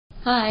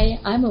Hi,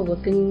 I'm a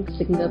working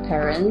single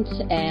parent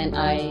and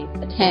I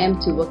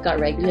attempt to work out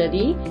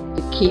regularly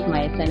to keep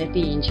my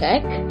sanity in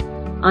check.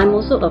 I'm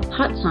also a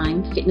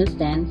part-time fitness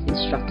dance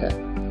instructor.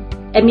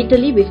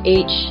 Admittedly, with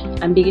age,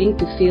 I'm beginning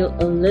to feel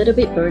a little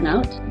bit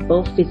burnout,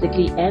 both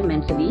physically and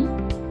mentally.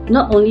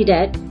 Not only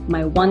that,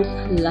 my once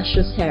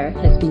luscious hair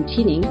has been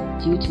thinning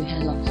due to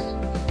hair loss.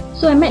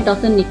 So I met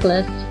Dr.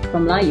 Nicholas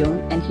from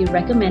Jung and he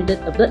recommended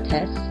a blood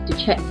test to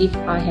check if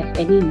I have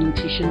any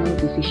nutritional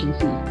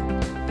deficiency.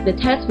 The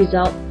test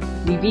result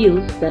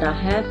reveals that I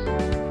have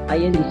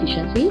iron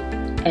deficiency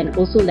and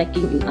also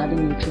lacking in other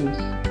nutrients.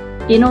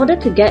 In order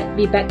to get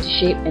me back to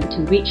shape and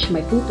to reach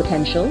my full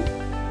potential,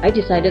 I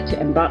decided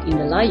to embark in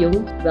the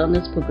Jung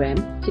wellness program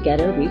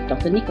together with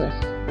Dr. Nicholas.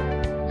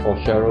 For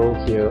Cheryl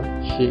here,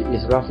 she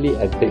is roughly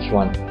at stage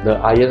 1.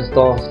 The iron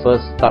stores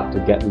first start to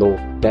get low,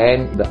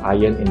 then the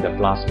iron in the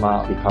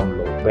plasma become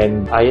low.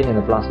 When iron in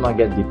the plasma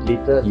get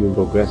depleted, you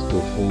progress to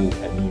full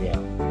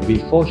anemia.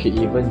 Before she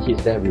even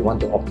hits that, we want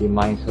to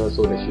optimize her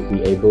so that she'll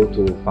be able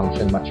to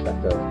function much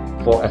better.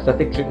 For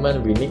aesthetic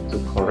treatment, we need to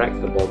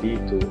correct the body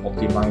to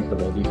optimize the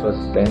body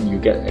first, then you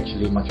get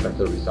actually much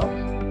better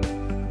results.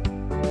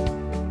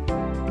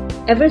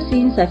 Ever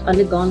since I've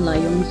undergone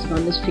Jung's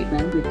wellness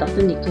treatment with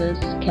Dr. Nicholas'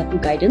 careful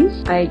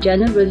guidance, I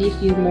generally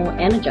feel more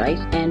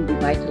energized and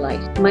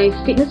revitalized. My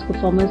fitness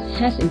performance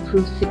has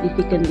improved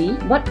significantly.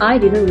 What I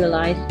didn't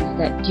realize is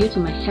that due to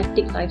my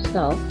hectic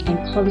lifestyle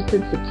and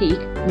constant fatigue,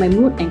 my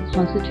mood and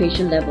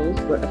concentration levels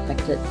were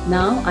affected.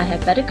 Now I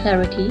have better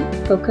clarity,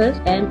 focus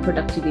and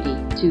productivity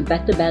to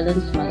better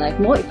balance my life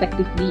more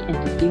effectively and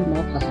to feel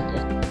more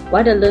positive.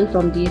 What I learned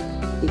from this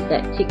is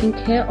that taking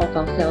care of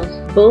ourselves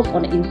both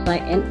on the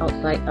inside and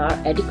outside are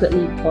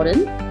adequately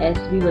important as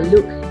we will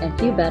look and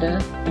feel better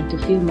and to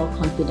feel more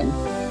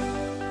confident.